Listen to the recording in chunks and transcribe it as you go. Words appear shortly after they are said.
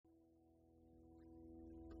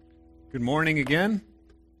Good morning again.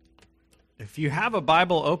 If you have a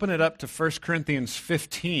Bible, open it up to 1 Corinthians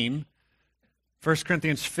 15. 1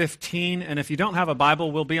 Corinthians 15, and if you don't have a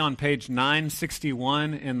Bible, we'll be on page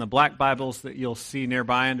 961 in the black Bibles that you'll see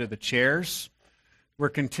nearby under the chairs. We're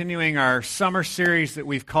continuing our summer series that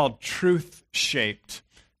we've called Truth Shaped.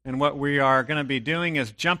 And what we are going to be doing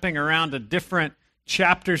is jumping around to different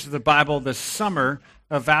chapters of the Bible this summer,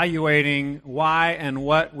 evaluating why and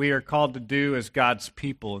what we are called to do as God's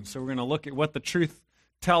people. And so we're going to look at what the truth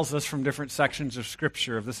tells us from different sections of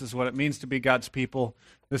Scripture. If this is what it means to be God's people,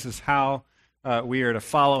 this is how we are to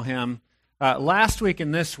follow Him. Last week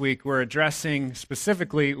and this week, we're addressing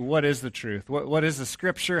specifically what is the truth. What is the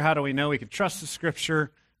Scripture? How do we know we can trust the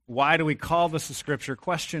Scripture? Why do we call this the Scripture?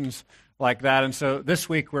 Questions like that. And so this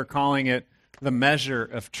week, we're calling it the measure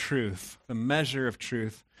of truth. The measure of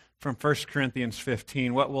truth from 1 Corinthians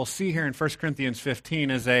 15. What we'll see here in 1 Corinthians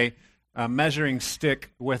 15 is a measuring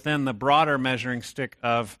stick within the broader measuring stick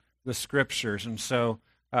of the Scriptures. And so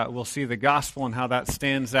we'll see the gospel and how that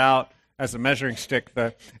stands out as a measuring stick.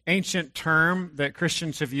 The ancient term that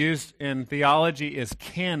Christians have used in theology is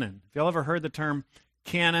canon. Have you all ever heard the term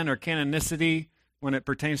canon or canonicity when it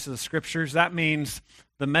pertains to the Scriptures? That means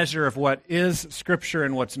the measure of what is Scripture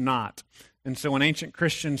and what's not. And so when ancient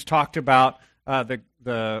Christians talked about the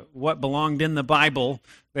what belonged in the Bible,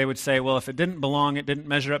 they would say, well, if it didn't belong, it didn't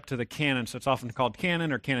measure up to the canon. So it's often called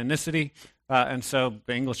canon or canonicity. And so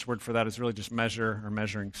the English word for that is really just measure or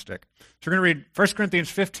measuring stick. So we're going to read 1 Corinthians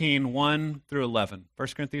 15, 1 through 11. 1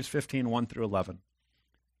 Corinthians 15, 1 through 11.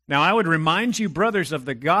 Now I would remind you, brothers, of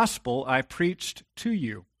the gospel I preached to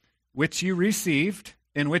you, which you received,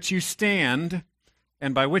 in which you stand,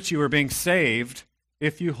 and by which you are being saved,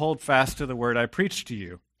 if you hold fast to the word I preached to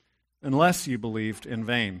you, unless you believed in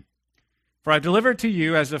vain. For I delivered to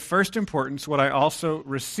you as of first importance what I also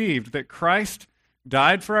received, that Christ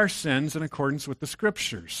died for our sins in accordance with the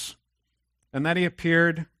Scriptures, and that he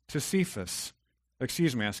appeared to Cephas.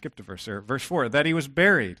 Excuse me, I skipped a verse there. Verse 4, that he was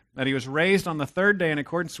buried, that he was raised on the third day in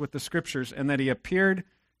accordance with the Scriptures, and that he appeared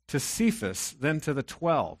to Cephas, then to the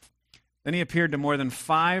 12. Then he appeared to more than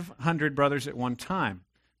 500 brothers at one time,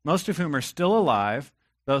 most of whom are still alive,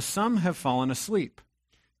 though some have fallen asleep.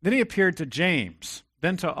 Then he appeared to James,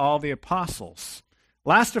 then to all the apostles.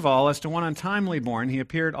 Last of all, as to one untimely born, he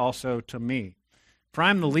appeared also to me. For I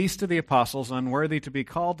am the least of the apostles, unworthy to be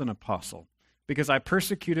called an apostle, because I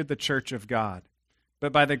persecuted the church of God.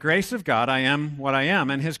 But by the grace of God I am what I am,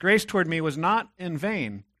 and his grace toward me was not in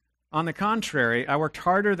vain. On the contrary, I worked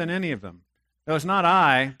harder than any of them. It was not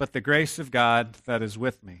I, but the grace of God that is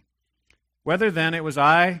with me. Whether then it was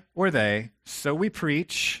I or they, so we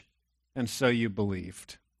preach, and so you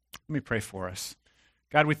believed. Let me pray for us.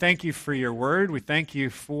 God, we thank you for your word. We thank you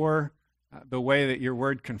for the way that your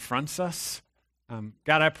word confronts us.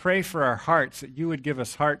 God, I pray for our hearts, that you would give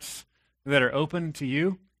us hearts that are open to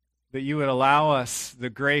you, that you would allow us the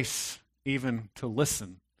grace even to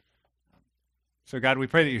listen. So God, we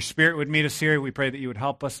pray that your Spirit would meet us here. We pray that you would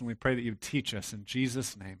help us, and we pray that you would teach us. In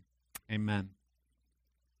Jesus' name, amen.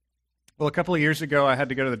 Well, a couple of years ago, I had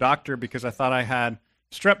to go to the doctor because I thought I had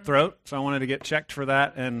strep throat, so I wanted to get checked for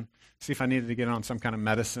that and see if I needed to get on some kind of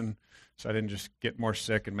medicine so I didn't just get more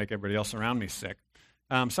sick and make everybody else around me sick.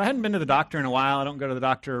 So I hadn't been to the doctor in a while. I don't go to the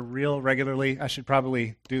doctor real regularly. I should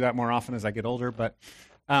probably do that more often as I get older. But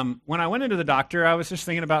when I went into the doctor, I was just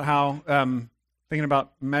thinking about how, thinking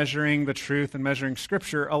about measuring the truth and measuring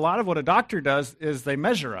Scripture. A lot of what a doctor does is they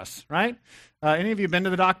measure us, right? Any of you been to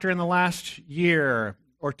the doctor in the last year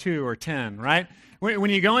or 2 or 10, right? When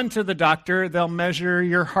you go into the doctor, they'll measure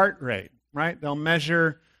your heart rate, right? They'll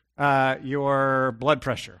measure your blood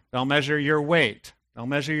pressure. They'll measure your weight. They'll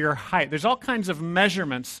measure your height. There's all kinds of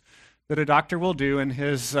measurements that a doctor will do in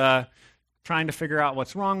his trying to figure out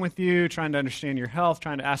what's wrong with you, trying to understand your health,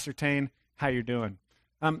 trying to ascertain how you're doing.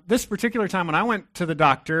 This particular time when I went to the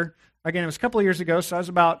doctor, again, it was a couple of years ago, so I was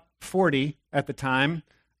about 40 at the time.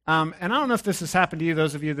 And I don't know if this has happened to you,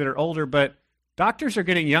 those of you that are older, but doctors are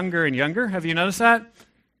getting younger and younger. Have you noticed that?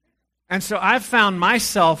 And so I've found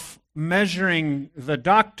myself measuring the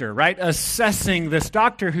doctor, right? Assessing this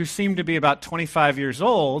doctor who seemed to be about 25 years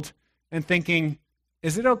old and thinking,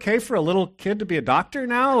 is it okay for a little kid to be a doctor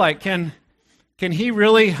now? Like, can he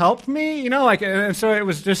really help me? You know, like, and so it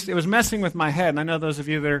was messing with my head. And I know those of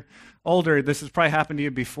you that are older, this has probably happened to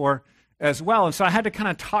you before as well. And so I had to kind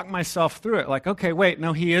of talk myself through it. Like, okay, wait,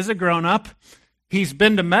 no, he is a grown-up. He's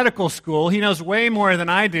been to medical school. He knows way more than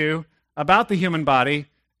I do about the human body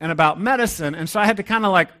and about medicine. And so I had to kind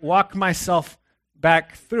of like walk myself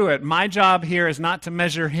back through it. My job here is not to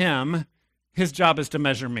measure him. His job is to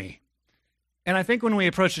measure me. And I think when we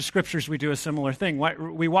approach the Scriptures, we do a similar thing.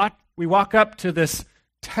 We walk up to this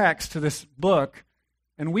text, to this book,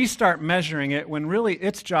 and we start measuring it when really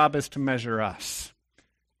its job is to measure us.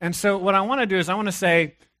 And so what I want to do is I want to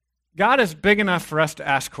say, God is big enough for us to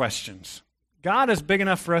ask questions. God is big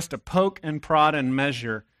enough for us to poke and prod and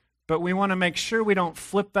measure, but we want to make sure we don't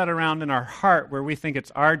flip that around in our heart where we think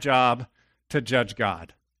it's our job to judge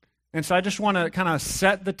God. And so I just want to kind of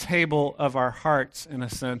set the table of our hearts in a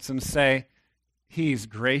sense and say, He's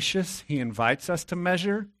gracious. He invites us to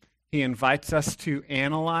measure. He invites us to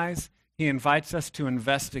analyze. He invites us to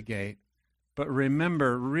investigate. But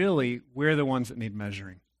remember, really, we're the ones that need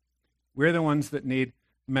measuring. We're the ones that need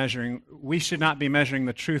measuring. We should not be measuring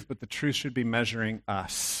the truth, but the truth should be measuring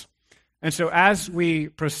us. And so as we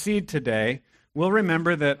proceed today, we'll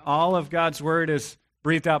remember that all of God's word is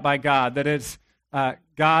breathed out by God, that it's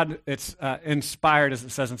inspired, as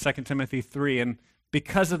it says in 2 Timothy 3, and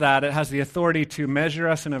because of that, it has the authority to measure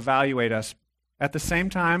us and evaluate us. At the same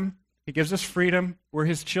time, He gives us freedom. We're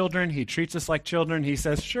His children. He treats us like children. He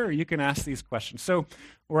says, sure, you can ask these questions. So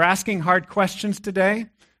we're asking hard questions today.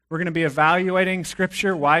 We're going to be evaluating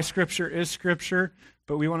Scripture, why Scripture is Scripture,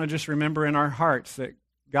 but we want to just remember in our hearts that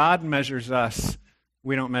God measures us.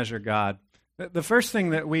 We don't measure God. The first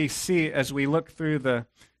thing that we see as we look through the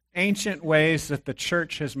ancient ways that the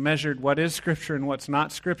church has measured what is Scripture and what's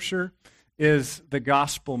not Scripture is the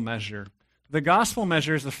gospel measure. The gospel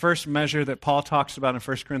measure is the first measure that Paul talks about in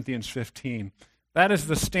 1 Corinthians 15. That is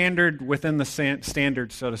the standard within the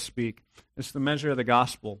standard, so to speak. It's the measure of the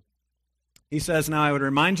gospel. He says, now I would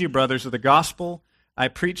remind you, brothers, of the gospel I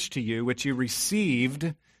preached to you, which you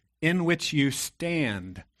received, in which you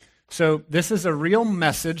stand. So this is a real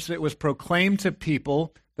message that was proclaimed to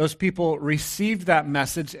people. Those people received that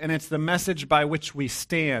message, and it's the message by which we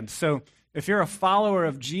stand. So if you're a follower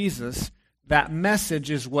of Jesus, that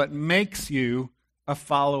message is what makes you a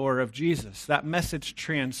follower of Jesus. That message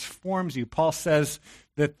transforms you. Paul says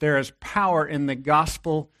that there is power in the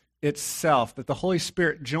gospel itself, that the Holy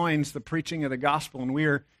Spirit joins the preaching of the gospel, and we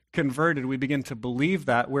are converted. We begin to believe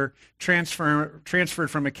that. We're transferred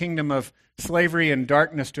from a kingdom of slavery and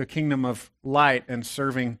darkness to a kingdom of light and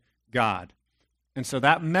serving God. And so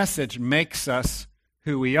that message makes us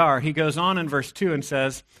who we are. He goes on in verse 2 and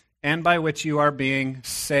says, and by which you are being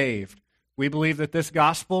saved. We believe that this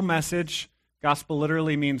gospel message, gospel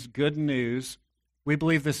literally means good news. We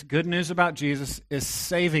believe this good news about Jesus is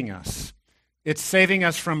saving us. It's saving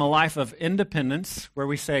us from a life of independence, where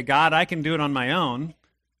we say, God, I can do it on my own,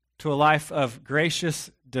 to a life of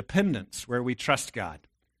gracious dependence, where we trust God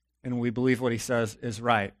and we believe what He says is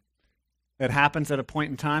right. It happens at a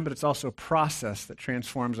point in time, but it's also a process that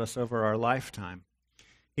transforms us over our lifetime.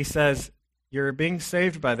 He says, you're being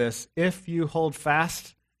saved by this if you hold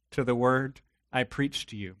fast to the word I preach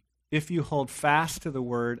to you. If you hold fast to the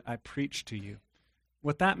word I preach to you.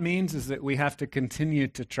 What that means is that we have to continue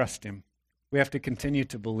to trust Him. We have to continue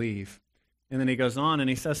to believe. And then he goes on and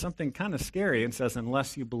he says something kind of scary and says,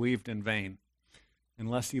 unless you believed in vain.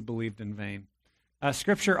 Unless you believed in vain.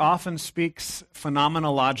 Scripture often speaks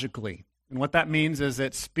phenomenologically. And what that means is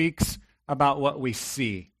it speaks about what we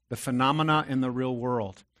see, the phenomena in the real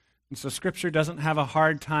world. And so Scripture doesn't have a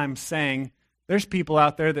hard time saying, there's people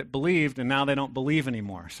out there that believed and now they don't believe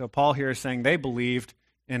anymore. So Paul here is saying they believed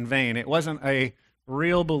in vain. It wasn't a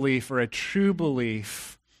real belief or a true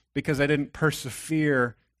belief because they didn't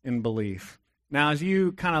persevere in belief. Now, as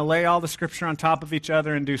you kind of lay all the Scripture on top of each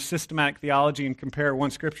other and do systematic theology and compare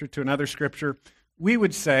one Scripture to another Scripture, we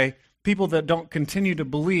would say people that don't continue to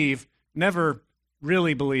believe never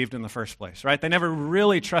really believed in the first place, right? They never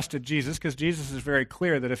really trusted Jesus because Jesus is very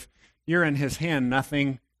clear that if you're in His hand,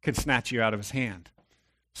 nothing could snatch you out of His hand.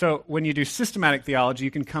 So when you do systematic theology,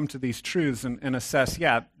 you can come to these truths and assess,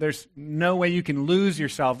 there's no way you can lose your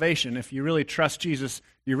salvation. If you really trust Jesus,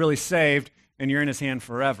 you're really saved, and you're in His hand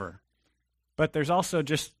forever. But there's also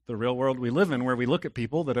just the real world we live in where we look at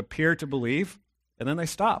people that appear to believe, and then they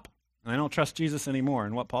stop. And they don't trust Jesus anymore.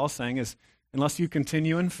 And what Paul's saying is, unless you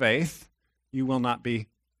continue in faith, you will not be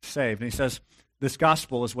saved. And he says, this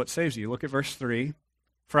gospel is what saves you. Look at verse 3.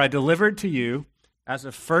 For I delivered to you as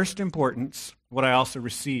of first importance what I also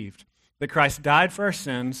received, that Christ died for our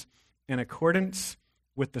sins in accordance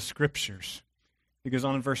with the Scriptures. He goes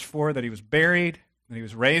on in verse 4 that He was buried, and He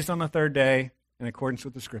was raised on the third day in accordance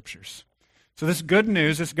with the Scriptures. So this good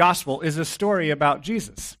news, this gospel, is a story about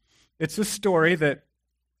Jesus. It's a story that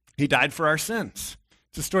He died for our sins.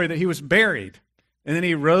 It's a story that He was buried, and then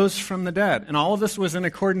He rose from the dead. And all of this was in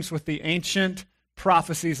accordance with the ancient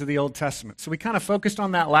prophecies of the Old Testament. So we kind of focused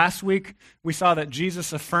on that last week. We saw that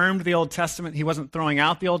Jesus affirmed the Old Testament. He wasn't throwing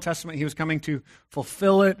out the Old Testament. He was coming to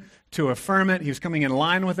fulfill it, to affirm it. He was coming in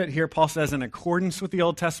line with it. Here Paul says in accordance with the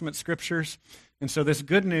Old Testament scriptures. And so this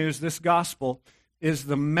good news, this gospel, is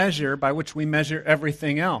the measure by which we measure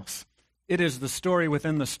everything else. It is the story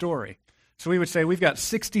within the story. So we would say we've got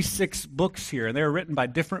 66 books here, and they're written by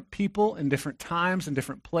different people in different times and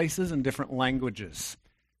different places and different languages.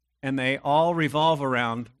 And they all revolve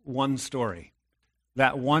around one story.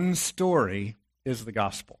 That one story is the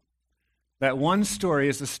gospel. That one story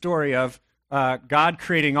is the story of God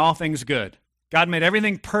creating all things good. God made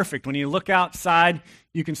everything perfect. When you look outside,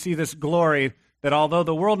 you can see this glory that although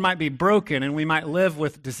the world might be broken and we might live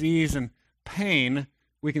with disease and pain,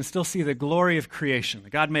 we can still see the glory of creation.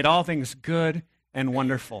 That God made all things good and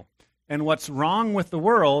wonderful. And what's wrong with the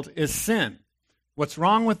world is sin. What's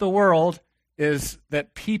wrong with the world is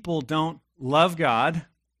that people don't love God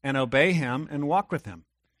and obey Him and walk with Him.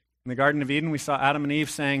 In the Garden of Eden, we saw Adam and Eve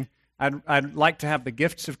saying, I'd like to have the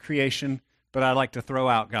gifts of creation, but I'd like to throw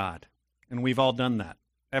out God. And we've all done that.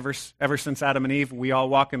 Ever since Adam and Eve, we all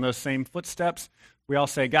walk in those same footsteps. We all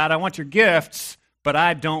say, God, I want your gifts, but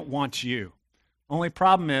I don't want you. Only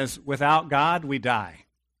problem is, without God, we die.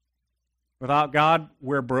 Without God,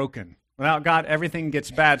 we're broken. Without God, everything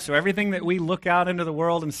gets bad. So everything that we look out into the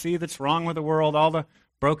world and see that's wrong with the world, all the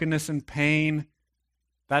brokenness and pain,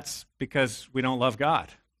 that's because we don't love God.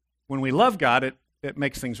 When we love God, it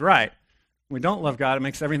makes things right. When we don't love God, it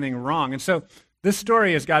makes everything wrong. And so this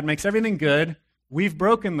story is God makes everything good. We've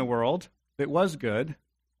broken the world that was good,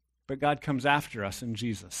 but God comes after us in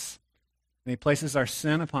Jesus. And He places our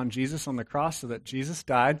sin upon Jesus on the cross so that Jesus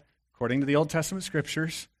died, according to the Old Testament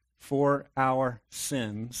scriptures, for our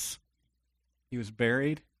sins. He was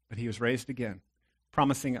buried, but He was raised again,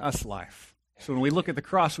 promising us life. So when we look at the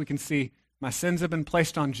cross, we can see my sins have been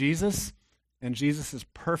placed on Jesus, and Jesus'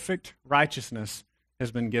 perfect righteousness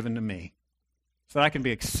has been given to me, so that I can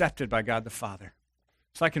be accepted by God the Father,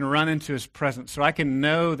 so I can run into His presence, so I can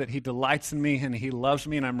know that He delights in me and He loves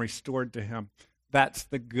me and I'm restored to Him. That's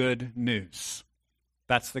the good news.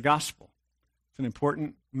 That's the gospel. It's an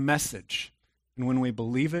important message, and when we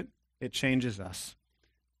believe it, it changes us.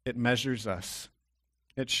 It measures us.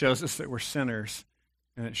 It shows us that we're sinners,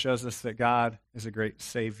 and it shows us that God is a great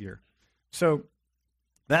Savior. So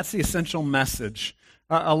that's the essential message.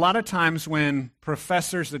 A lot of times when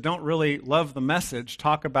professors that don't really love the message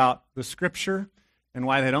talk about the Scripture and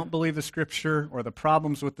why they don't believe the Scripture or the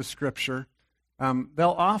problems with the Scripture,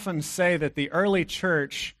 they'll often say that the early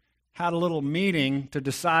church had a little meeting to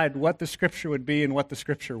decide what the Scripture would be and what the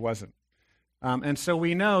Scripture wasn't. And so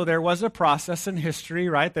we know there was a process in history,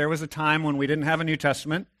 right? There was a time when we didn't have a New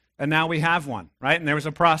Testament, and now we have one, right? And there was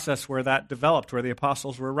a process where that developed, where the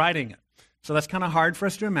apostles were writing it. So that's kind of hard for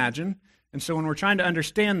us to imagine. And so when we're trying to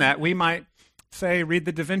understand that, we might say, read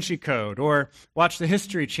the Da Vinci Code or watch the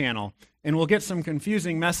History Channel, and we'll get some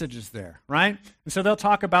confusing messages there, right? And so they'll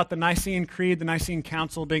talk about the Nicene Creed, the Nicene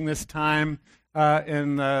Council being this time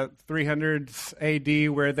in the 300s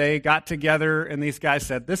AD where they got together and these guys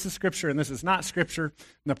said, this is Scripture and this is not Scripture.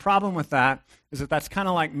 And the problem with that is that that's kind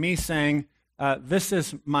of like me saying, this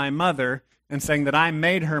is my mother, and saying that I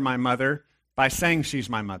made her my mother by saying she's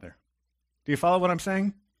my mother. Do you follow what I'm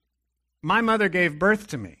saying? My mother gave birth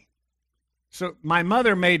to me. So my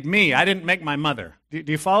mother made me. I didn't make my mother. Do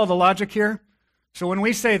you follow the logic here? So when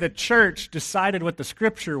we say the church decided what the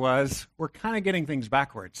Scripture was, we're kind of getting things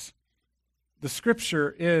backwards. The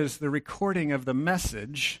Scripture is the recording of the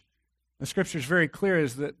message. The Scripture is very clear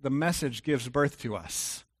is that the message gives birth to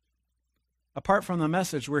us. Apart from the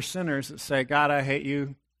message, we're sinners that say, God, I hate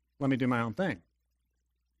you. Let me do my own thing.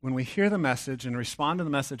 When we hear the message and respond to the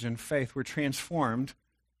message in faith, we're transformed.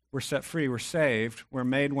 We're set free. We're saved. We're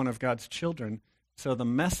made one of God's children. So the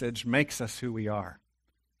message makes us who we are.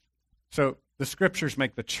 So the Scriptures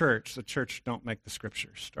make the church. The church don't make the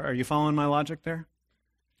Scriptures. Are you following my logic there?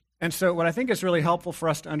 And so what I think is really helpful for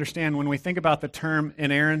us to understand when we think about the term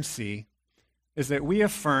inerrancy is that we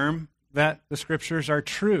affirm that the Scriptures are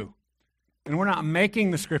true. And we're not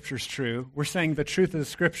making the Scriptures true. We're saying the truth of the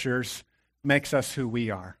Scriptures makes us who we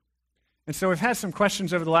are. And so we've had some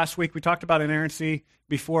questions over the last week. We talked about inerrancy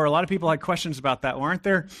before. A lot of people had questions about that. Well, aren't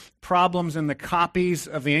there problems in the copies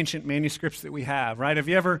of the ancient manuscripts that we have, right? Have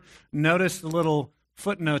you ever noticed the little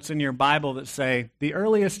footnotes in your Bible that say, the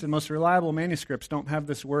earliest and most reliable manuscripts don't have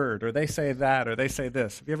this word, or they say that, or they say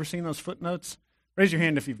this? Have you ever seen those footnotes? Raise your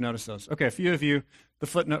hand if you've noticed those. Okay, a few of you, the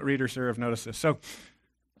footnote readers here, have noticed this. So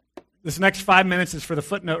this next 5 minutes is for the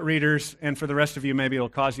footnote readers, and for the rest of you, maybe it'll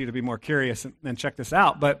cause you to be more curious and check this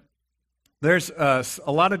out. But There's a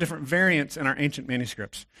lot of different variants in our ancient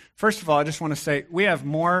manuscripts. First of all, I just want to say we have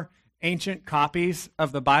more ancient copies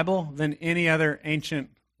of the Bible than any other ancient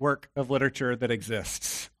work of literature that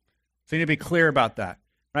exists. So you need to be clear about that,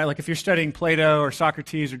 right? Like if you're studying Plato or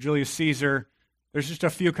Socrates or Julius Caesar, there's just a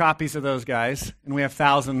few copies of those guys, and we have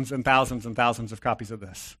thousands and thousands and thousands of copies of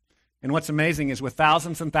this. And what's amazing is with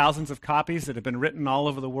thousands and thousands of copies that have been written all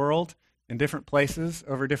over the world in different places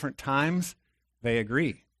over different times, they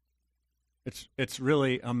agree. It's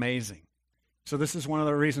really amazing. So this is one of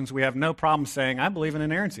the reasons we have no problem saying, I believe in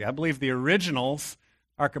inerrancy. I believe the originals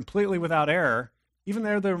are completely without error, even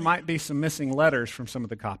though there might be some missing letters from some of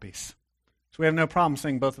the copies. So we have no problem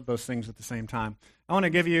saying both of those things at the same time. I want to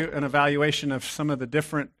give you an evaluation of some of the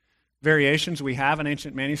different variations we have in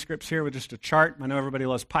ancient manuscripts here with just a chart. I know everybody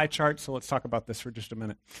loves pie charts, so let's talk about this for just a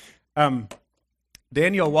minute.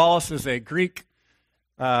 Daniel Wallace is a Greek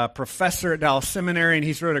professor at Dallas Seminary, and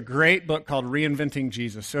he's wrote a great book called Reinventing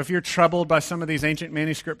Jesus. So if you're troubled by some of these ancient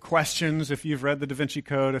manuscript questions, if you've read the Da Vinci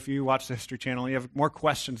Code, if you watch the History Channel, you have more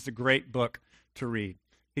questions, it's a great book to read.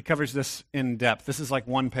 He covers this in depth. This is like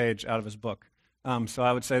one page out of his book. So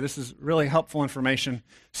I would say this is really helpful information.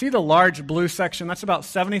 See the large blue section? That's about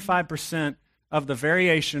 75% of the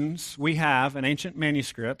variations we have in ancient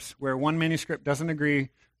manuscripts where one manuscript doesn't agree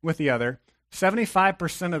with the other.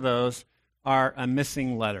 75% of those are a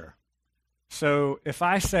missing letter. So if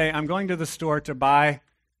I say I'm going to the store to buy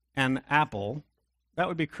an apple, that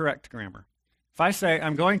would be correct grammar. If I say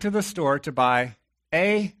I'm going to the store to buy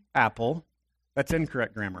a apple, that's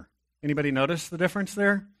incorrect grammar. Anybody notice the difference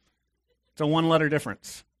there? It's a one-letter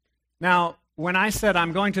difference. Now, when I said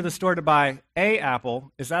I'm going to the store to buy a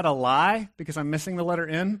apple, is that a lie because I'm missing the letter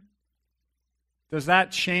N? Does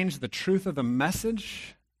that change the truth of the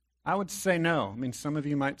message? I would say no. I mean, some of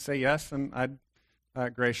you might say yes, and I'd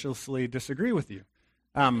graciously disagree with you.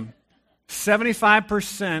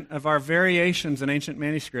 75% of our variations in ancient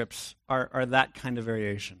manuscripts are that kind of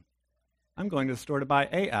variation. I'm going to the store to buy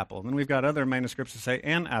a apple. And then we've got other manuscripts that say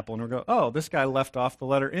an apple, and we go, oh, this guy left off the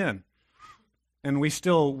letter N. And we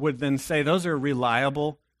still would then say those are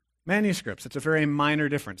reliable manuscripts. It's a very minor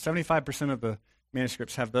difference. 75% of the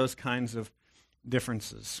manuscripts have those kinds of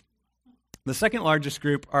differences. The second largest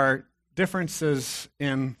group are differences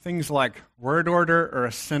in things like word order or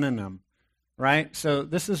a synonym, right? So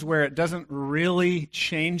this is where it doesn't really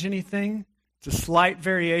change anything. It's a slight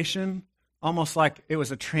variation, almost like it was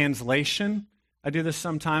a translation. I do this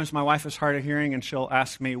sometimes. My wife is hard of hearing, and she'll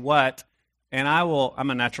ask me what, and I'm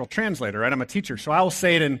a natural translator, right? I'm a teacher, so I will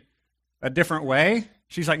say it in a different way.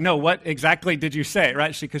 She's like, no, what exactly did you say,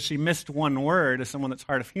 right? Because she missed one word as someone that's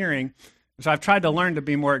hard of hearing. So I've tried to learn to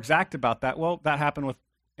be more exact about that. Well, that happened with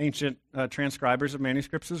ancient transcribers of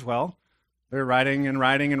manuscripts as well. They're writing and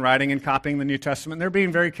writing and writing and copying the New Testament. They're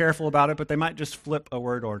being very careful about it, but they might just flip a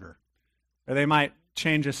word order. Or they might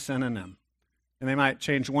change a synonym. And they might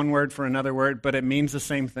change one word for another word, but it means the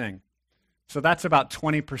same thing. So that's about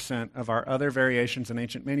 20% of our other variations in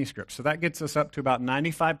ancient manuscripts. So that gets us up to about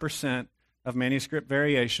 95% of manuscript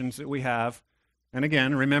variations that we have. And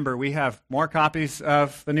again, remember, we have more copies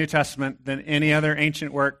of the New Testament than any other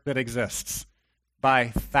ancient work that exists. By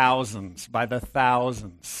thousands, by the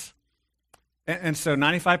thousands. And so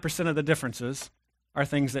 95% of the differences are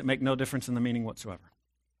things that make no difference in the meaning whatsoever.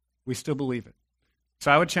 We still believe it.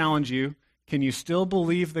 So I would challenge you, can you still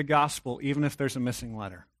believe the gospel even if there's a missing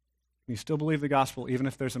letter? Can you still believe the gospel even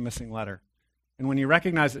if there's a missing letter? And when you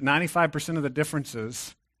recognize that 95% of the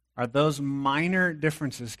differences are those minor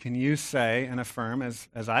differences, can you say and affirm, as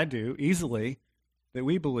I do, easily, that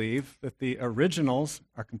we believe that the originals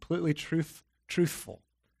are completely truthful,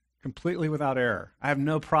 completely without error? I have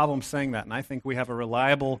no problem saying that, and I think we have a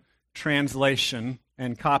reliable translation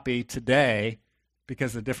and copy today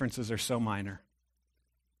because the differences are so minor.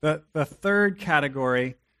 The third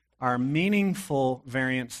category are meaningful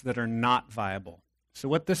variants that are not viable. So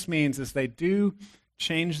what this means is they do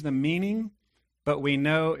change the meaning, but we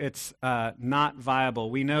know it's not viable.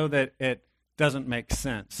 We know that it doesn't make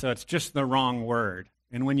sense. So it's just the wrong word.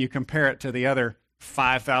 And when you compare it to the other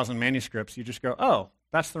 5,000 manuscripts, you just go, oh,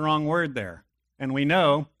 that's the wrong word there. And we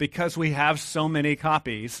know, because we have so many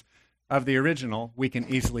copies of the original, we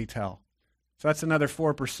can easily tell. So that's another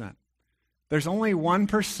 4%. There's only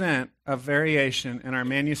 1% of variation in our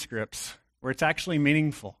manuscripts where it's actually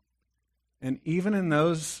meaningful. And even in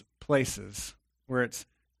those places where it's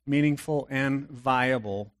meaningful and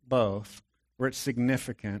viable, both, where it's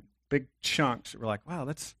significant, big chunks, we're like, wow,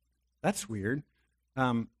 that's weird.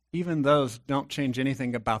 Even those don't change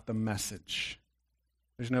anything about the message.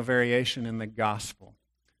 There's no variation in the gospel.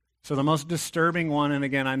 So the most disturbing one, and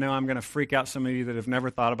again, I know I'm going to freak out some of you that have never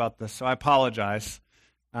thought about this, so I apologize.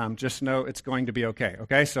 Just know it's going to be okay.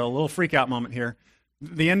 Okay, so a little freak out moment here.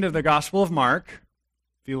 The end of the Gospel of Mark,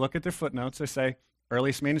 if you look at their footnotes, they say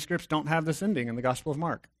earliest manuscripts don't have this ending in the Gospel of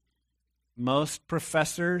Mark. Most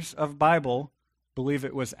professors of Bible believe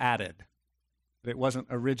it was added, that it wasn't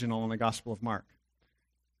original in the Gospel of Mark.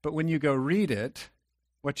 But when you go read it,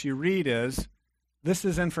 what you read is, this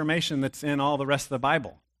is information that's in all the rest of the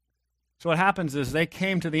Bible. So what happens is they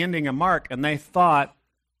came to the ending of Mark and they thought,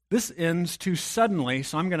 this ends too suddenly,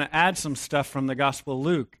 so I'm going to add some stuff from the Gospel of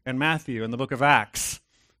Luke and Matthew and the book of Acts.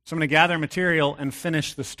 So I'm going to gather material and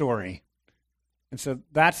finish the story. And so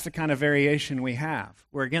that's the kind of variation we have,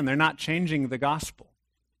 where again, they're not changing the gospel.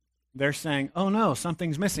 They're saying, oh no,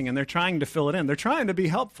 something's missing, and they're trying to fill it in. They're trying to be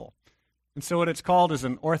helpful. And so what it's called is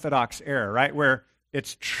an orthodox error, right? Where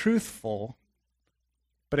it's truthful,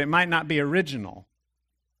 but it might not be original.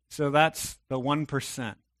 So that's the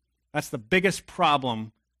 1%. That's the biggest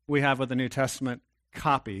problem we have with the New Testament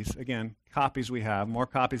copies. Again, copies we have, more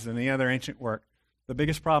copies than any other ancient work. The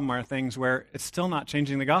biggest problem are things where it's still not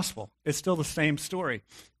changing the gospel. It's still the same story.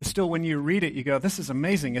 It's still, when you read it, you go, this is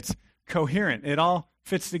amazing. It's coherent. It all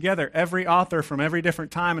fits together. Every author from every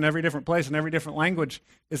different time and every different place and every different language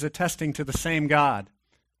is attesting to the same God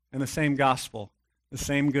and the same gospel, the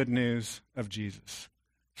same good news of Jesus.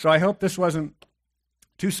 So I hope this wasn't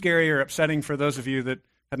too scary or upsetting for those of you that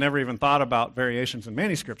had never even thought about variations in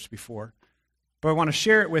manuscripts before. But I want to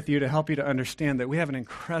share it with you to help you to understand that we have an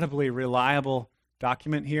incredibly reliable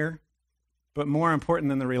document here. But more important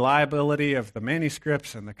than the reliability of the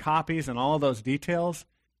manuscripts and the copies and all of those details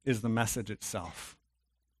is the message itself.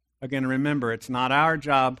 Again, remember, it's not our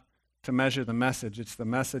job to measure the message. It's the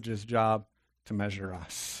message's job to measure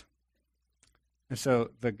us. And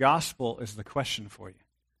so the gospel is the question for you.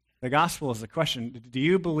 The gospel is the question. Do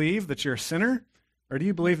you believe that you're a sinner, or do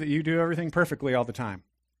you believe that you do everything perfectly all the time?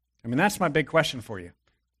 I mean, that's my big question for you.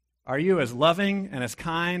 Are you as loving and as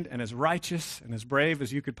kind and as righteous and as brave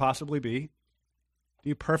as you could possibly be? Do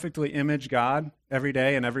you perfectly image God every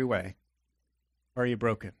day in every way? Or are you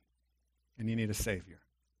broken and you need a Savior?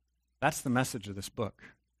 That's the message of this book,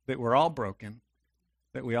 that we're all broken,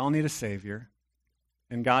 that we all need a Savior,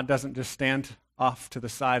 and God doesn't just stand off to the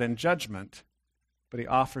side in judgment, but he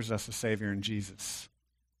offers us a Savior in Jesus.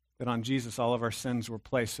 That on Jesus all of our sins were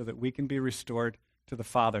placed so that we can be restored to the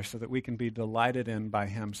Father, so that we can be delighted in by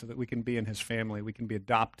him, so that we can be in his family, we can be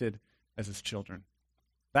adopted as his children.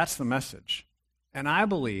 That's the message. And I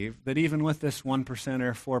believe that even with this 1%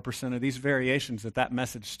 or 4% of these variations, that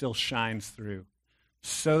message still shines through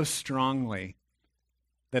so strongly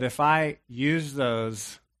that if I use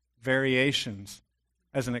those variations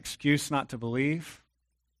as an excuse not to believe,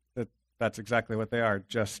 that's exactly what they are,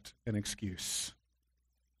 just an excuse.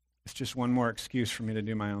 It's just one more excuse for me to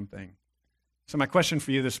do my own thing. So my question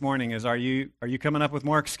for you this morning is, are you coming up with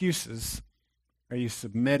more excuses? Are you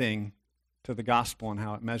submitting to the gospel and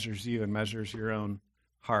how it measures you and measures your own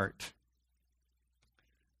heart?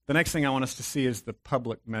 The next thing I want us to see is the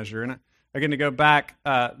public measure. And again, to go back,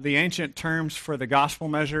 the ancient terms for the gospel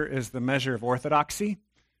measure is the measure of orthodoxy.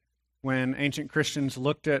 When ancient Christians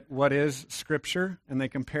looked at what is Scripture and they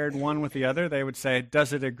compared one with the other, they would say,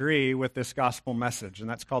 does it agree with this gospel message? And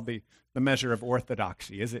that's called the measure of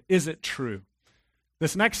orthodoxy. Is it true?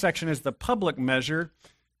 This next section is the public measure,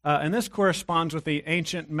 and this corresponds with the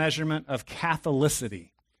ancient measurement of Catholicity.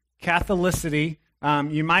 Catholicity,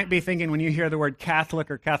 you might be thinking when you hear the word Catholic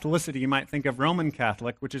or Catholicity, you might think of Roman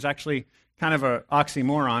Catholic, which is actually kind of an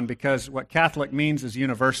oxymoron because what Catholic means is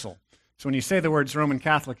universal. So when you say the words Roman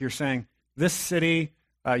Catholic, you're saying this city,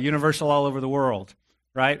 universal all over the world,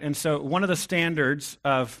 right? And so one of the standards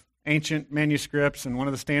of ancient manuscripts and one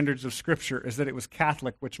of the standards of Scripture is that it was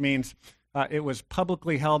Catholic, which means it was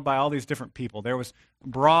publicly held by all these different people. There was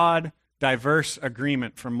broad, diverse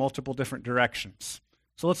agreement from multiple different directions.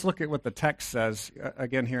 So let's look at what the text says,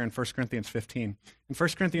 again here in 1 Corinthians 15. In 1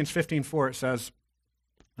 Corinthians 15:4 it says,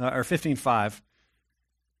 or 15:5,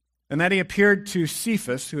 and that he appeared to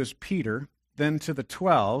Cephas, who is Peter, then to the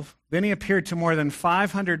 12. Then he appeared to more than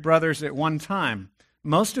 500 brothers at one time,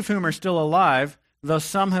 most of whom are still alive, though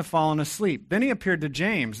some have fallen asleep. Then he appeared to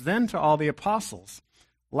James, then to all the apostles.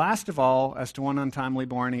 Last of all, as to one untimely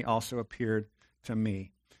born, he also appeared to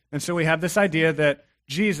me. And so we have this idea that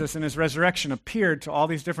Jesus in his resurrection appeared to all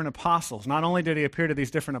these different apostles. Not only did he appear to these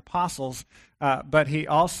different apostles, but he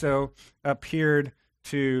also appeared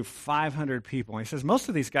to 500 people. And he says most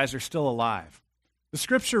of these guys are still alive. The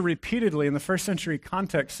Scripture repeatedly in the first century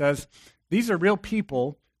context says these are real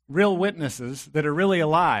people, real witnesses that are really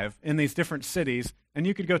alive in these different cities, and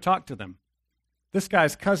you could go talk to them. this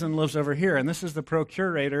guy's cousin lives over here, and this is the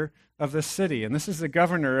procurator of this city, and this is the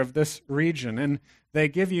governor of this region. And they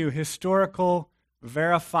give you historical,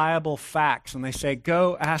 verifiable facts, and they say,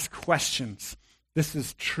 go ask questions. This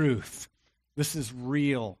is truth. This is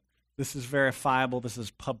real. This is verifiable. This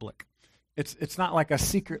is public. It's not like a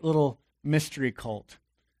secret little mystery cult.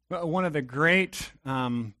 One of the great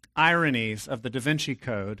ironies of the Da Vinci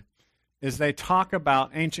Code is they talk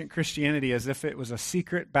about ancient Christianity as if it was a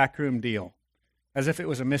secret backroom deal, as if it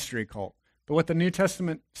was a mystery cult. But what the New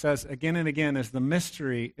Testament says again and again is the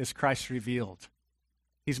mystery is Christ revealed.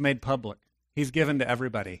 He's made public. He's given to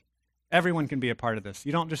everybody. Everyone can be a part of this.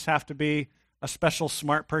 You don't just have to be a special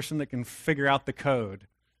smart person that can figure out the code.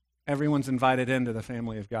 Everyone's invited into the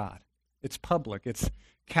family of God. It's public. It's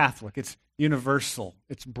Catholic. It's universal.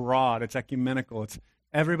 It's broad. It's ecumenical. It's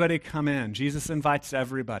everybody come in. Jesus invites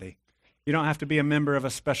everybody. You don't have to be a member of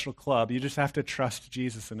a special club. You just have to trust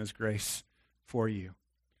Jesus and his grace for you.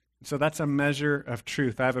 So that's a measure of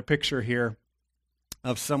truth. I have a picture here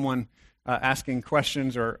of someone asking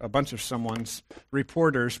questions, or a bunch of someone's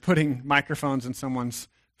reporters putting microphones in someone's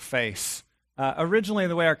face. Originally,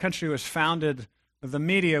 the way our country was founded, the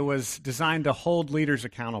media was designed to hold leaders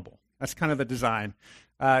accountable. That's kind of the design.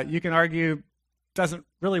 You can argue it doesn't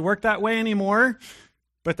really work that way anymore,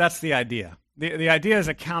 but that's the idea. The idea is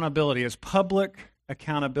accountability, is public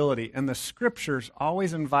accountability, and the scriptures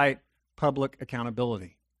always invite public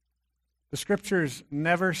accountability. The scriptures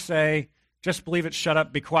never say, just believe it, shut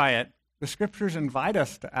up, be quiet. The scriptures invite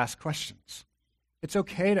us to ask questions. It's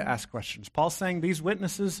okay to ask questions. Paul's saying these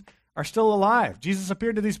witnesses are still alive. Jesus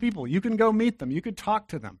appeared to these people. You can go meet them. You could talk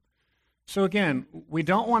to them. So again, we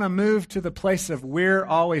don't want to move to the place of we're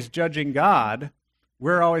always judging God.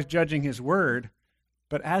 We're always judging his word.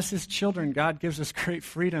 But as his children, God gives us great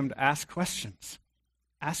freedom to ask questions.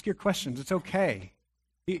 Ask your questions. It's okay.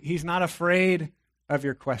 He's not afraid of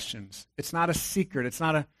your questions. It's not a secret. It's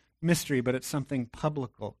not a mystery, but it's something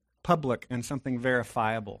public and something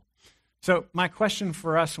verifiable. So my question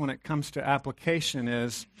for us when it comes to application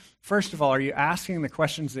is, first of all, are you asking the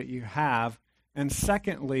questions that you have? And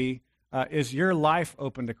secondly, is your life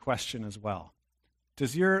open to question as well?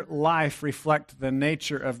 Does your life reflect the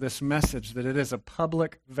nature of this message, that it is a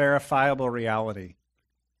public, verifiable reality?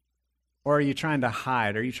 Or are you trying to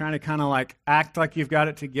hide? Are you trying to kind of like act like you've got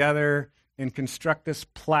it together and construct this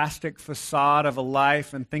plastic facade of a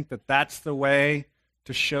life and think that that's the way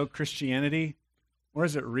to show Christianity? Or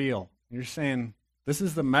is it real? You're saying, this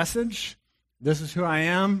is the message, this is who I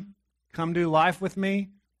am, come do life with me,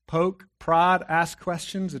 poke, prod, ask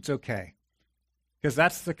questions, it's okay. Because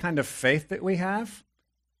that's the kind of faith that we have.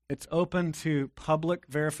 It's open to public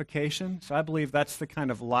verification. So I believe that's the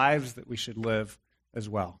kind of lives that we should live as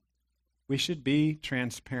well. We should be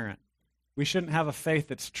transparent. We shouldn't have a faith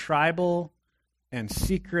that's tribal and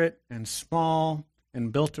secret and small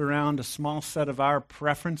and built around a small set of our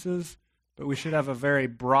preferences, but we should have a very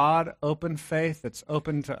broad, open faith that's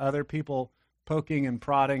open to other people poking and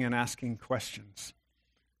prodding and asking questions.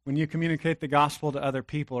 When you communicate the gospel to other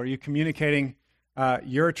people, are you communicating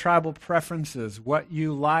your tribal preferences, what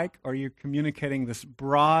you like, or are you communicating this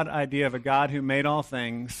broad idea of a God who made all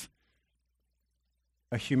things,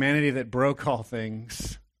 a humanity that broke all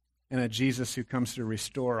things, and a Jesus who comes to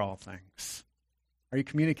restore all things? Are you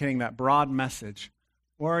communicating that broad message?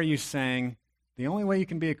 Or are you saying, the only way you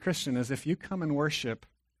can be a Christian is if you come and worship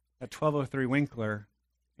at 1203 Winkler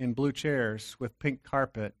in blue chairs with pink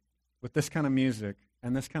carpet, with this kind of music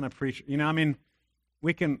and this kind of preacher? You know, I mean,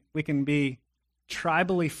 we can be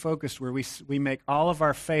tribally focused where we make all of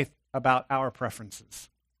our faith about our preferences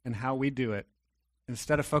and how we do it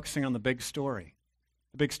instead of focusing on the big story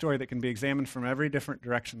that can be examined from every different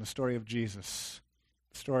direction, the story of Jesus,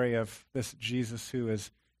 the story of this Jesus who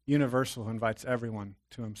is universal, who invites everyone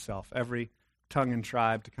to himself, every tongue and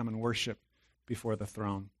tribe to come and worship before the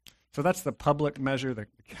throne. So that's the public measure, the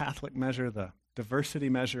Catholic measure, the diversity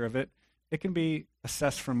measure of it. It can be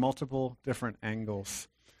assessed from multiple different angles.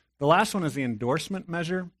 The last one is the endorsement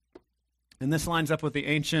measure, and this lines up with the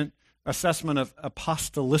ancient assessment of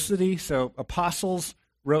apostolicity. So apostles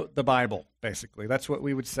wrote the Bible, basically. That's what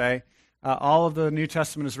we would say. All of the New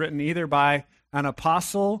Testament is written either by an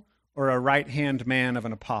apostle or a right-hand man of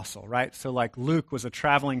an apostle, right? So like Luke was a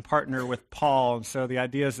traveling partner with Paul, and so the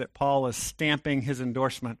idea is that Paul is stamping his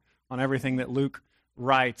endorsement on everything that Luke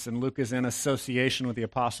writes, and Luke is in association with the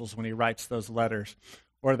apostles when he writes those letters.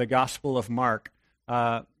 Or the Gospel of Mark.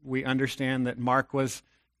 We understand that Mark was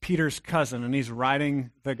Peter's cousin, and he's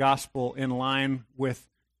writing the gospel in line with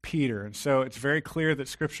Peter. And so it's very clear that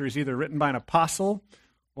Scripture is either written by an apostle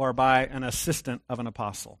or by an assistant of an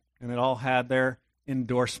apostle. And it all had their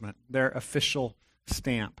endorsement, their official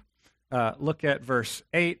stamp. Look at verse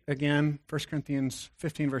 8 again. 1 Corinthians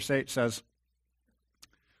 15, verse 8 says,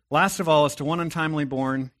 "Last of all, as to one untimely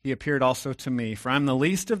born, he appeared also to me. For I am the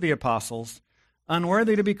least of the apostles,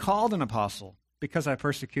 unworthy to be called an apostle, because I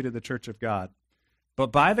persecuted the church of God.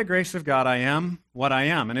 But by the grace of God I am what I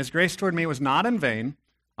am. And his grace toward me was not in vain.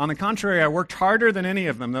 On the contrary, I worked harder than any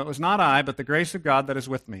of them, though it was not I, but the grace of God that is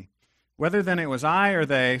with me. Whether then it was I or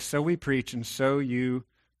they, so we preach, and so you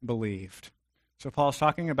believed." So Paul's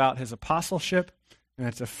talking about his apostleship, and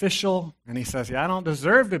it's official, and he says, I don't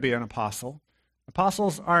deserve to be an apostle.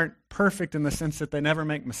 Apostles aren't perfect in the sense that they never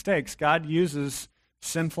make mistakes. God uses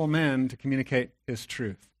sinful men to communicate his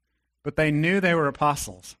truth. But they knew they were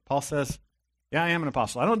apostles. Paul says, I am an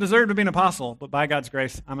apostle. I don't deserve to be an apostle, but by God's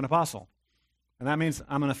grace, I'm an apostle. And that means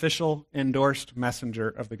I'm an official, endorsed messenger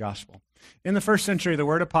of the gospel. In the first century, the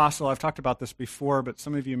word apostle, I've talked about this before, but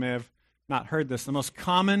some of you may have not heard this. The most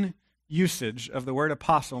common usage of the word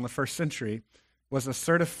apostle in the first century was a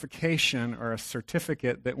certification or a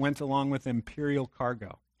certificate that went along with imperial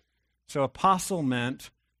cargo. So apostle meant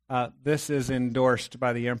this is endorsed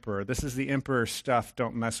by the emperor. This is the emperor's stuff.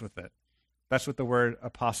 Don't mess with it. That's what the word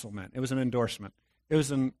apostle meant. It was an endorsement. It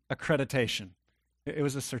was an accreditation. It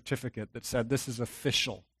was a certificate that said this is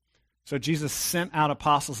official. So Jesus sent out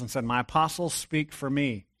apostles and said, my apostles speak for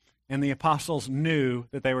me. And the apostles knew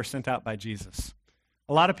that they were sent out by Jesus.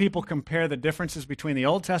 A lot of people compare the differences between the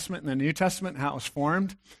Old Testament and the New Testament, how it was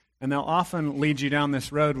formed, and they'll often lead you down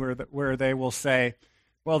this road where they will say,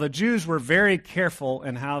 well, the Jews were very careful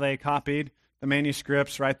in how they copied the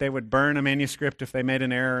manuscripts, right? They would burn a manuscript if they made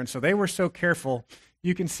an error, and so they were so careful.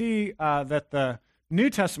 You can see that the New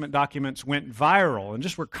Testament documents went viral and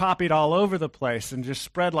just were copied all over the place and just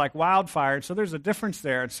spread like wildfire, and so there's a difference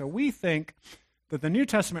there. And so we think that the New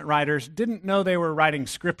Testament writers didn't know they were writing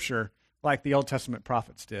Scripture like the Old Testament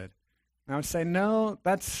prophets did. And I would say, no,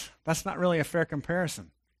 that's not really a fair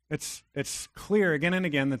comparison. It's clear again and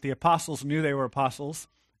again that the apostles knew they were apostles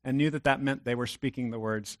and knew that that meant they were speaking the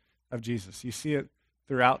words of Jesus. You see it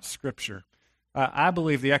throughout Scripture. I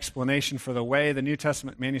believe the explanation for the way the New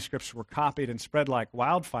Testament manuscripts were copied and spread like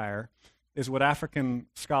wildfire is what African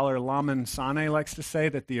scholar Lamin Sanneh likes to say,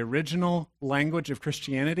 that the original language of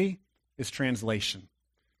Christianity is translation.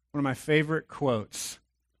 One of my favorite quotes.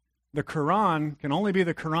 The Quran can only be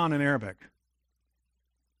the Quran in Arabic.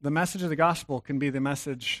 The message of the gospel can be the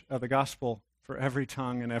message of the gospel for every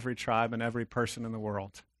tongue and every tribe and every person in the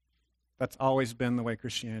world. That's always been the way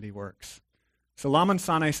Christianity works. So Lamin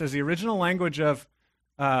Sanneh says the original language of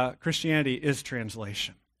Christianity is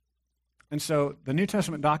translation. And so the New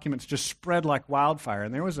Testament documents just spread like wildfire,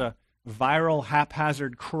 and there was a viral,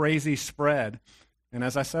 haphazard, crazy spread. And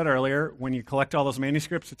as I said earlier, when you collect all those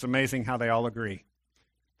manuscripts, it's amazing how they all agree.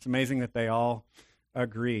 It's amazing that they all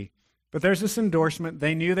agree. But there's this endorsement.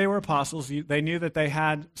 They knew they were apostles. They knew that they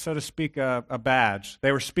had, so to speak, a badge.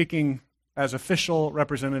 They were speaking as official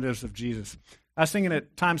representatives of Jesus. I was thinking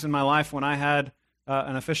at times in my life when I had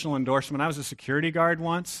an official endorsement. I was a security guard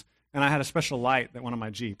once, and I had a special light that went on my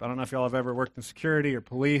Jeep. I don't know if y'all have ever worked in security or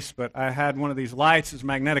police, but I had one of these lights, this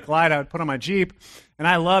magnetic light I would put on my Jeep, and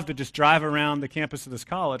I loved to just drive around the campus of this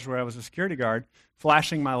college where I was a security guard,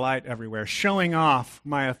 flashing my light everywhere, showing off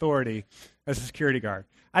my authority as a security guard.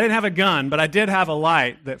 I didn't have a gun, but I did have a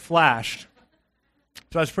light that flashed,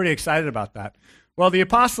 so I was pretty excited about that. Well, the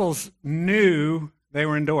apostles knew they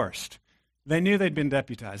were endorsed. They knew they'd been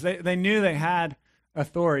deputized. They knew they had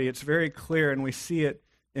authority. It's very clear, and we see it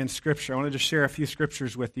in Scripture. I want to just share a few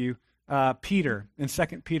scriptures with you. Peter, in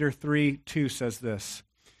 2 Peter 3:2 says this,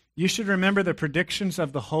 "You should remember the predictions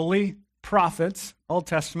of the holy prophets, Old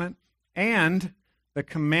Testament, and the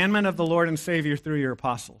commandment of the Lord and Savior through your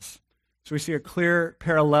apostles." So we see a clear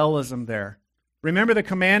parallelism there. Remember the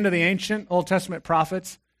command of the ancient Old Testament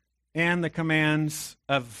prophets and the commands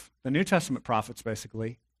of the New Testament prophets,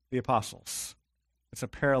 basically, the apostles. It's a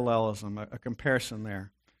parallelism, a comparison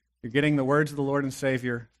there. You're getting the words of the Lord and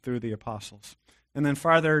Savior through the apostles. And then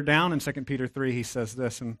farther down in 2 Peter 3, he says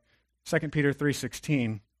this in 2 Peter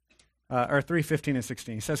 3:16, or 3:15 and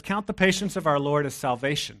 16. He says, "Count the patience of our Lord as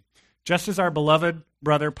salvation, just as our beloved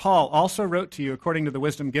brother Paul also wrote to you according to the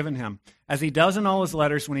wisdom given him, as he does in all his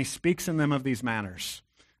letters when he speaks in them of these matters.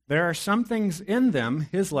 There are some things in them,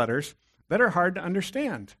 his letters, that are hard to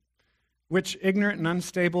understand, which ignorant and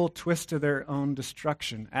unstable twist to their own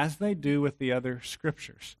destruction, as they do with the other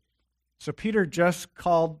scriptures." So Peter just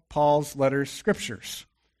called Paul's letters scriptures.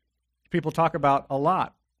 People talk about a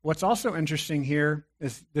lot. What's also interesting here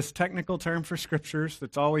is this technical term for scriptures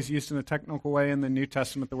that's always used in a technical way in the New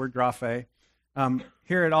Testament, the word graphe.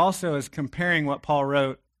 Here it also is comparing what Paul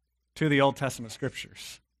wrote to the Old Testament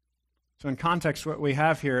scriptures. So in context, what we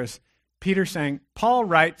have here is Peter saying, Paul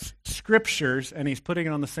writes scriptures, and he's putting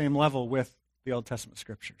it on the same level with the Old Testament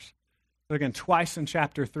scriptures. So again, twice in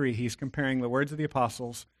chapter 3, he's comparing the words of the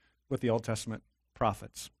apostles with the Old Testament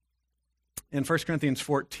prophets. In 1 Corinthians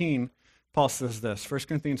 14, Paul says this, 1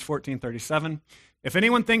 Corinthians 14:37, if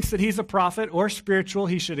anyone thinks that he's a prophet or spiritual,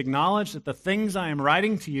 he should acknowledge that the things I am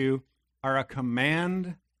writing to you are a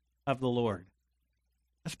command of the Lord.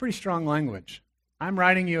 That's pretty strong language. I'm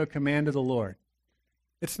writing you a command of the Lord.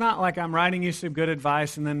 It's not like I'm writing you some good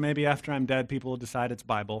advice and then maybe after I'm dead people will decide it's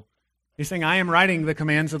Bible. He's saying, I am writing the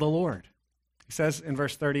commands of the Lord. He says in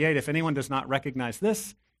verse 38, if anyone does not recognize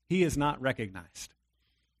this, he is not recognized.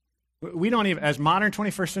 We don't even, as modern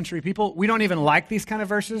 21st century people, we don't even like these kind of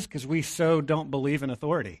verses because we so don't believe in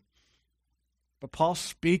authority. But Paul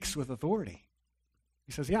speaks with authority.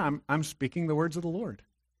 He says, yeah, I'm speaking the words of the Lord.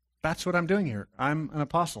 That's what I'm doing here. I'm an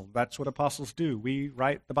apostle. That's what apostles do. We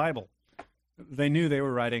write the Bible. They knew they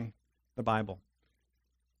were writing the Bible.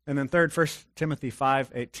 And then third, 1 Timothy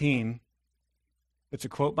 5:18, it's a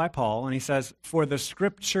quote by Paul, and he says, for the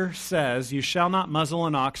scripture says, you shall not muzzle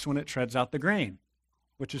an ox when it treads out the grain,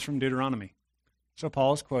 which is from Deuteronomy. So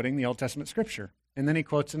Paul is quoting the Old Testament scripture. And then he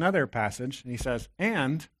quotes another passage, and he says,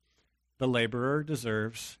 and the laborer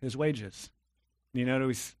deserves his wages. And you know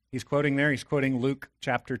he's quoting there, he's quoting Luke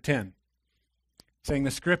chapter 10, saying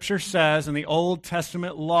the scripture says in the Old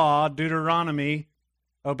Testament law, Deuteronomy,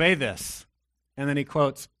 obey this. And then he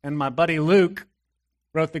quotes, and my buddy Luke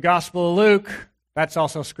wrote the Gospel of Luke. That's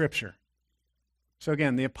also scripture. So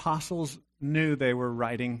again, the apostles knew they were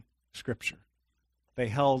writing scripture. They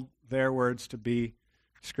held their words to be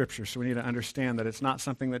scripture. So we need to understand that it's not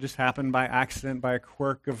something that just happened by accident, by a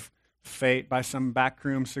quirk of fate, by some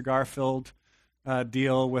backroom cigar-filled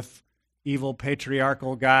deal with evil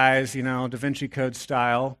patriarchal guys, Da Vinci Code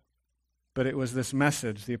style. But it was this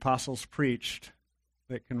message the apostles preached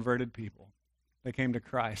that converted people. They came to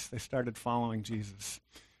Christ. They started following Jesus.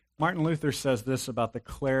 Martin Luther says this about the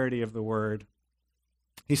clarity of the word.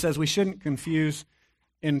 He says we shouldn't confuse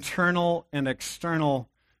internal and external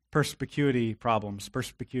perspicuity problems.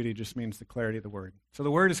 Perspicuity just means the clarity of the word. So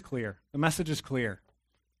the word is clear. The message is clear.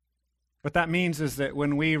 What that means is that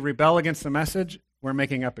when we rebel against the message, we're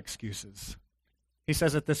making up excuses. He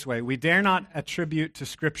says it this way, we dare not attribute to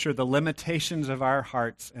Scripture the limitations of our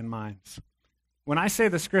hearts and minds. When I say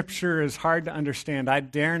the Scripture is hard to understand, I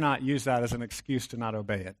dare not use that as an excuse to not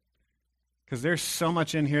obey it. Because there's so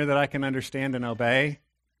much in here that I can understand and obey.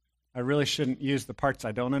 I really shouldn't use the parts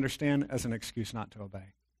I don't understand as an excuse not to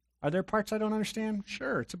obey. Are there parts I don't understand?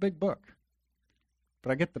 Sure, it's a big book.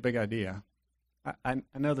 But I get the big idea. I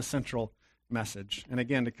know the central message. And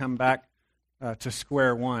again, to come back to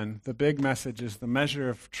square one, the big message is the measure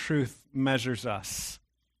of truth measures us.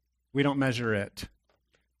 We don't measure it.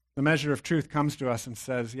 The measure of truth comes to us and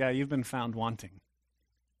says, yeah, you've been found wanting.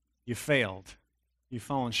 You failed. You've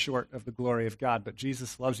fallen short of the glory of God, but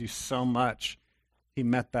Jesus loves you so much, he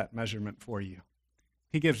met that measurement for you.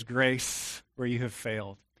 He gives grace where you have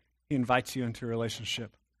failed. He invites you into a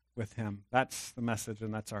relationship with him. That's the message,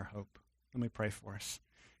 and that's our hope. Let me pray for us.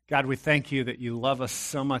 God, we thank you that you love us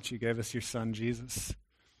so much. You gave us your son, Jesus.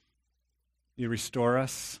 You restore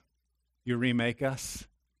us. You remake us.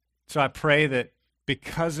 So I pray that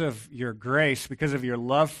because of your grace, because of your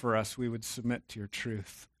love for us, we would submit to your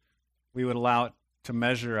truth. We would allow it to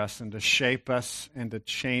measure us and to shape us and to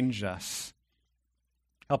change us.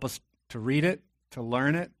 Help us to read it, to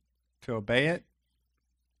learn it, to obey it,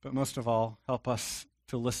 but most of all, help us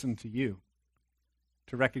to listen to you,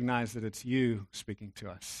 to recognize that it's you speaking to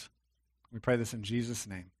us. We pray this in Jesus'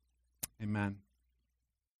 name. Amen.